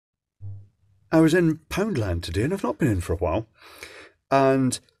I was in Poundland today, and I've not been in for a while,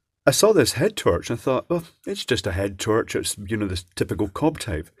 and I saw this head torch, and I thought, oh, it's just a head torch. It's, this typical cob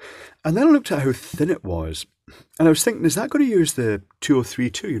type. And then I looked at how thin it was, and I was thinking, is that going to use the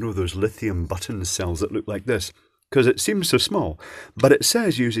 2032, those lithium button cells that look like this? Because it seems so small, but it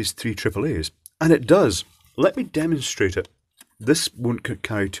says uses 3 AAAs, and it does. Let me demonstrate it. This won't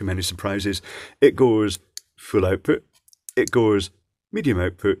carry too many surprises. It goes full output, it goes medium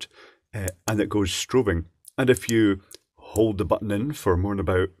output, and it goes strobing. And if you hold the button in for more than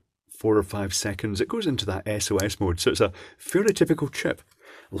about 4 or 5 seconds, it goes into that SOS mode. So it's a fairly typical chip.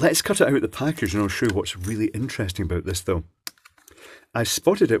 Let's cut it out of the package and I'll show you what's really interesting about this though. I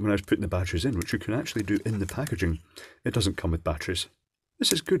spotted it when I was putting the batteries in, which you can actually do in the packaging. It doesn't come with batteries.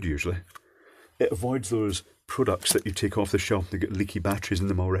 This is good usually. It avoids those products that you take off the shelf. They get leaky batteries in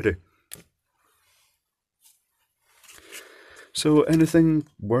them already. So anything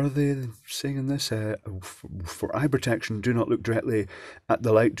worthy saying in this? For eye protection, do not look directly at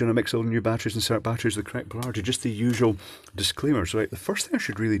the light. Do not mix all new batteries, insert batteries with the correct polarity. Just the usual disclaimers, right? The first thing I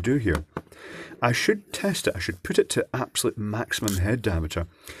should really do here, I should test it. I should put it to absolute maximum head diameter,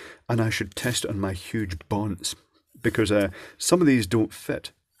 and I should test it on my huge bonds, because some of these don't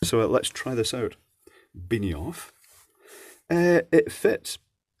fit. So let's try this out. Beanie off. It fits.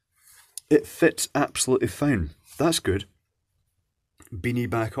 It fits absolutely fine. That's good. Beanie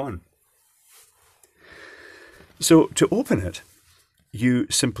back on. So to open it, you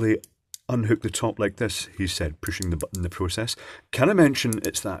simply unhook the top like this, he said, pushing the button in the process. Can I mention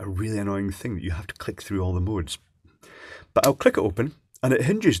it's that really annoying thing that you have to click through all the modes? But I'll click it open and it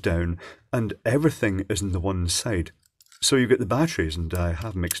hinges down and everything is in the one side. So you get the batteries, and I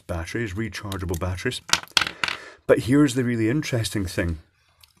have mixed batteries, rechargeable batteries. But here's the really interesting thing.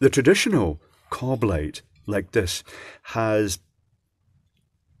 The traditional cob light like this has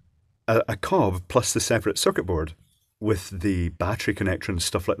a cob plus the separate circuit board with the battery connector and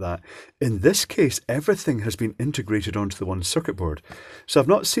stuff like that. In this case, everything has been integrated onto the one circuit board. So I've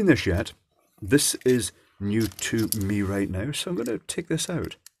not seen this yet. This is new to me right now, so I'm going to take this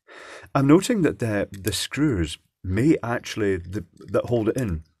out. I'm noting that the screws may actually, that hold it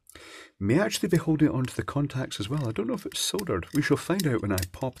in, may actually be holding it onto the contacts as well. I don't know if it's soldered. We shall find out when I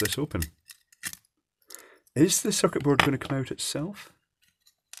pop this open. Is the circuit board going to come out itself?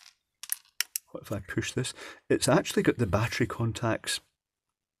 What if I push this? It's actually got the battery contacts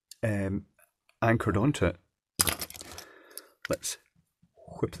anchored onto it. Let's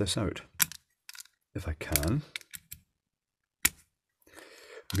whip this out, if I can.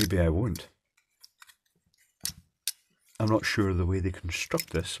 Maybe I won't. I'm not sure the way they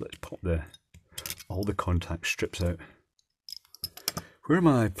construct this. Let's pop all the contact strips out. Where are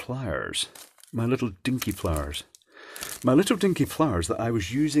my pliers? My little dinky pliers. My little dinky pliers that I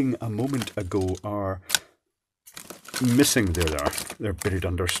was using a moment ago are missing. There they are. They're buried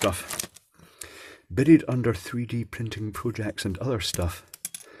under stuff. Buried under 3D printing projects and other stuff.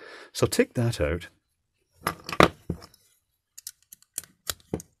 So I'll take that out.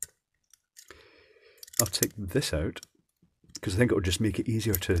 I'll take this out, because I think it will just make it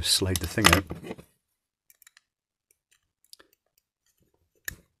easier to slide the thing out.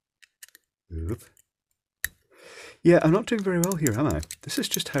 Oop. Yeah, I'm not doing very well here, am I? This is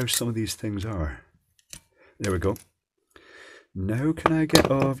just how some of these things are. There we go. Now can I get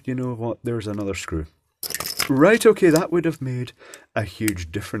off? You know what? There's another screw. Right, okay, that would have made a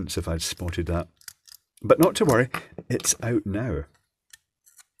huge difference if I'd spotted that. But not to worry, it's out now.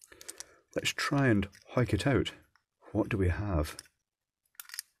 Let's try and hike it out. What do we have?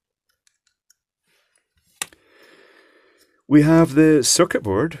 We have the circuit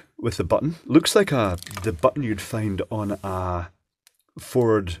board with the button. Looks like the button you'd find on a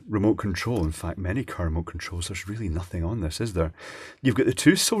Ford remote control. In fact, many car remote controls, there's really nothing on this, is there? You've got the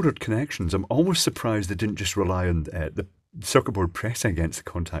 2 soldered connections. I'm almost surprised they didn't just rely on the circuit board pressing against the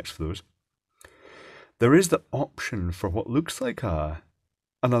contacts for those. There is the option for what looks like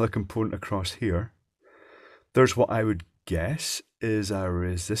another component across here. There's what I would guess is a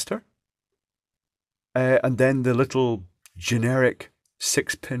resistor. And then the little generic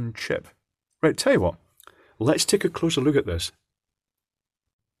 6-pin chip. Right, tell you what, let's take a closer look at this.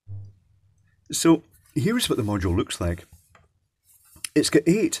 So here's what the module looks like. It's got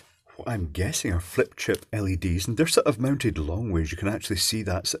 8, what I'm guessing are flip chip LEDs, and they're sort of mounted long ways. You can actually see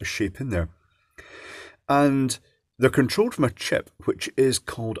that sort of shape in there. And they're controlled from a chip which is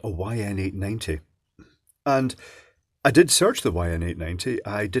called a YN890. And I did search the YN890,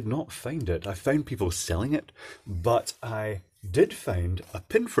 I did not find it. I found people selling it, but I did find a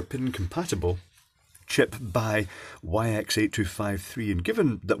pin-for-pin compatible chip by YX8253, and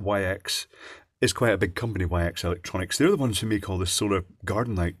given that YX is quite a big company, YX Electronics, they're the ones who make all the solar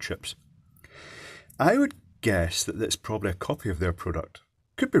garden light chips. I would guess that that's probably a copy of their product.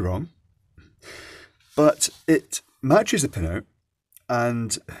 Could be wrong, but it matches the pinout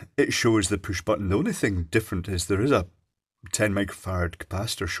and it shows the push button. The only thing different is there is a 10 microfarad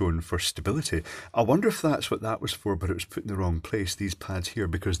capacitor shown for stability. I wonder if that's what that was for, but it was put in the wrong place, these pads here,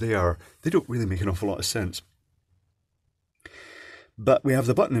 because they don't really make an awful lot of sense. But we have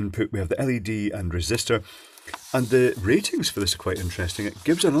the button input, we have the LED and resistor, and the ratings for this are quite interesting. It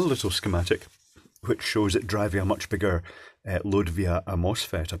gives another little schematic which shows it driving a much bigger load via a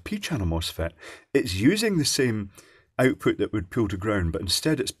MOSFET, a P-channel MOSFET. It's using the same output that would pull to ground, but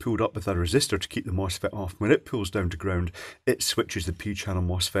instead it's pulled up with a resistor to keep the MOSFET off. When it pulls down to ground, it switches the P-channel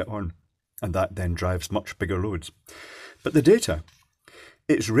MOSFET on, and that then drives much bigger loads. But the data,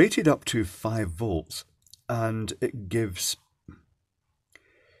 it's rated up to 5 volts, and it gives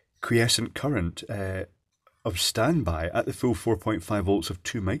quiescent current of standby at the full 4.5 volts of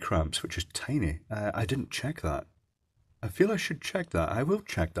 2 microamps, which is tiny. I didn't check that. I feel I should check that. I will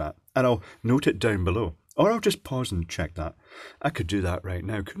check that, and I'll note it down below. Or I'll just pause and check that. I could do that right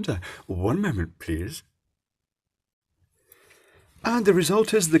now, couldn't I? One moment, please. And the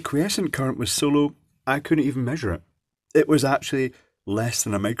result is the quiescent current was so low, I couldn't even measure it. It was actually less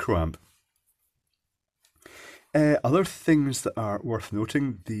than a microamp. Other things that are worth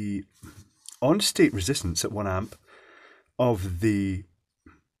noting, the on-state resistance at 1 amp of the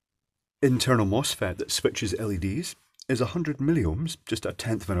internal MOSFET that switches LEDs is 100 milliohms, just a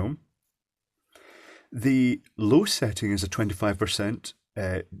tenth of an ohm. The low setting is a 25%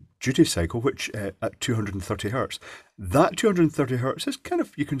 duty cycle, which at 230 hertz. That 230 hertz is kind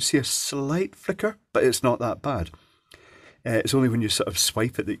of, you can see a slight flicker, but it's not that bad. It's only when you sort of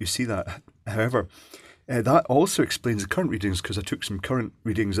swipe it that you see that. However, that also explains the current readings, because I took some current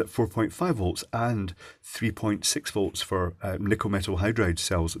readings at 4.5 volts and 3.6 volts for nickel metal hydride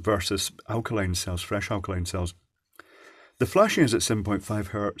cells versus alkaline cells, fresh alkaline cells. The flashing is at 7.5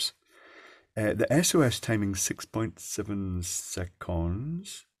 hertz. The SOS timing 6.7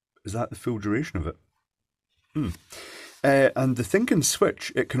 seconds. Is that the full duration of it? And the thinking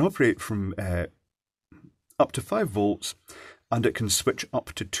switch, it can operate from up to 5 volts, and it can switch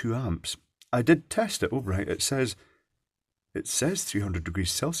up to 2 amps. I did test it. Oh, right. It says 300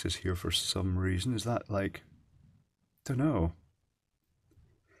 degrees Celsius here for some reason. Is that like, don't know.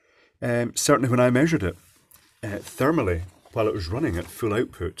 Certainly when I measured it thermally while it was running at full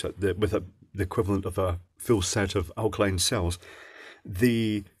output with the equivalent of a full set of alkaline cells,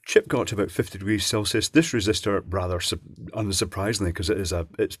 the chip got to about 50 degrees Celsius. This resistor, rather unsurprisingly, because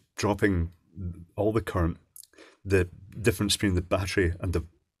it's dropping all the current, the difference between the battery and the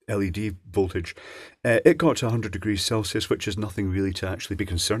LED voltage, it got to 100 degrees Celsius, which is nothing really to actually be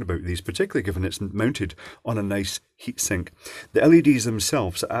concerned about these, particularly given it's mounted on a nice heatsink. The LEDs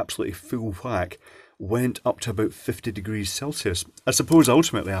themselves, at absolutely full whack, went up to about 50 degrees Celsius. I suppose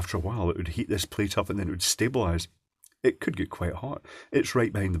ultimately after a while it would heat this plate up and then it would stabilise. It could get quite hot. It's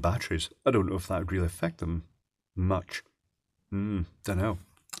right behind the batteries. I don't know if that would really affect them much. Don't know.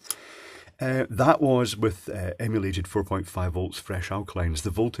 That was with emulated 4.5 volts fresh alkalines. The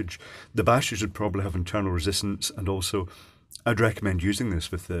voltage, the batteries would probably have internal resistance, and also I'd recommend using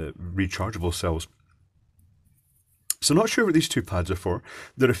this with the rechargeable cells. So not sure what these two pads are for.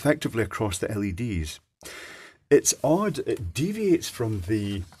 They're effectively across the LEDs. It's odd, it deviates from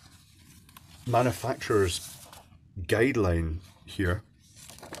the manufacturer's guideline here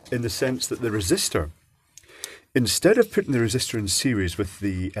in the sense that the resistor, instead of putting the resistor in series with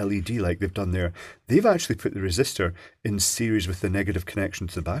the LED like they've done there, they've actually put the resistor in series with the negative connection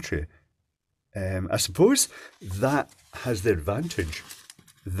to the battery. I suppose that has the advantage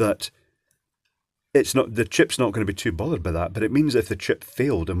that the chip's not going to be too bothered by that, but it means if the chip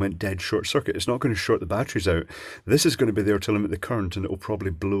failed and went dead short circuit, it's not going to short the batteries out. This is going to be there to limit the current, and it will probably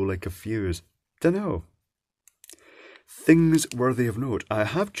blow like a fuse. Dunno. Things worthy of note. I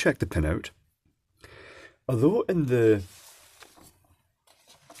have checked the pinout. Although in the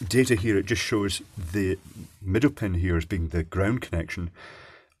data here it just shows the middle pin here as being the ground connection,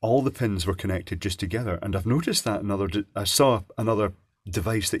 all the pins were connected just together, and I've noticed that I saw another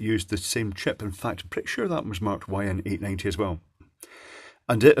device that used the same chip. In fact, I'm pretty sure that was marked YN890 as well,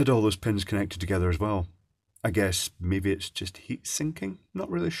 and it had all those pins connected together as well. I guess maybe it's just heat sinking,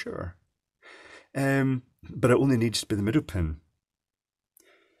 not really sure. But it only needs to be the middle pin.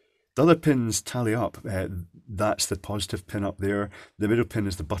 The other pins tally up. That's the positive pin up there. The middle pin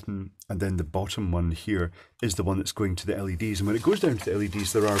is the button, and then the bottom one here is the one that's going to the LEDs. And when it goes down to the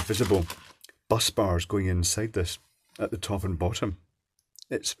LEDs, there are visible bus bars going inside this at the top and bottom.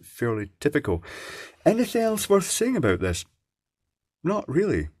 It's fairly typical. Anything else worth saying about this? Not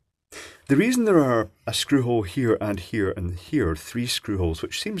really. The reason there are a screw hole here and here and here, 3 screw holes,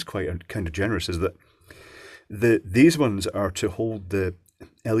 which seems quite kind of generous, is that these ones are to hold the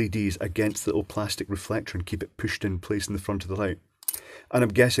LEDs against the little plastic reflector and keep it pushed in place in the front of the light. And I'm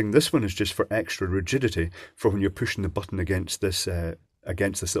guessing this one is just for extra rigidity for when you're pushing the button against this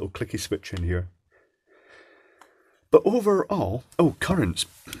little clicky switch in here. But overall, currents.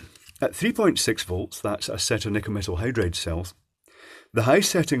 At 3.6 volts, that's a set of nickel metal hydride cells. The high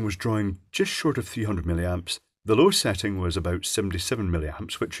setting was drawing just short of 300 milliamps. The low setting was about 77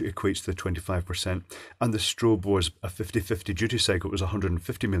 milliamps, which equates to 25%, and the strobe was a 50-50 duty cycle, it was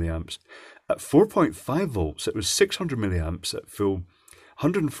 150 milliamps. At 4.5 volts, it was 600 milliamps at full,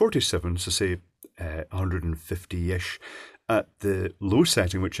 147, so say 150-ish, at the low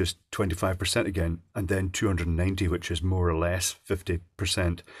setting, which is 25% again, and then 290, which is more or less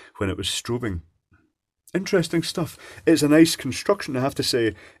 50% when it was strobing. Interesting stuff. It's a nice construction, I have to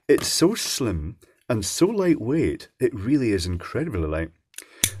say. It's so slim and so lightweight, it really is incredibly light,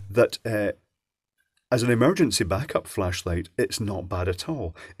 that as an emergency backup flashlight, it's not bad at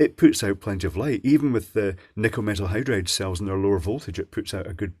all. It puts out plenty of light. Even with the nickel metal hydride cells and their lower voltage, it puts out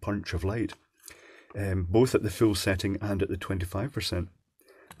a good punch of light, both at the full setting and at the 25%.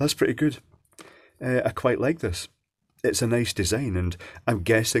 That's pretty good. I quite like this. It's a nice design, and I'm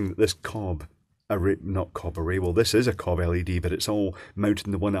guessing that this cob, not cob array, well, this is a cob LED, but it's all mounted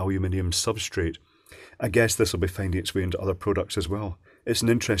in the one aluminium substrate. I guess this will be finding its way into other products as well. It's an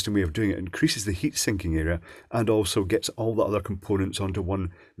interesting way of doing it. It increases the heat sinking area and also gets all the other components onto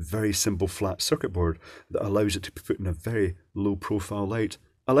one very simple flat circuit board that allows it to be put in a very low profile light.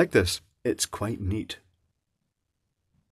 I like this. It's quite neat.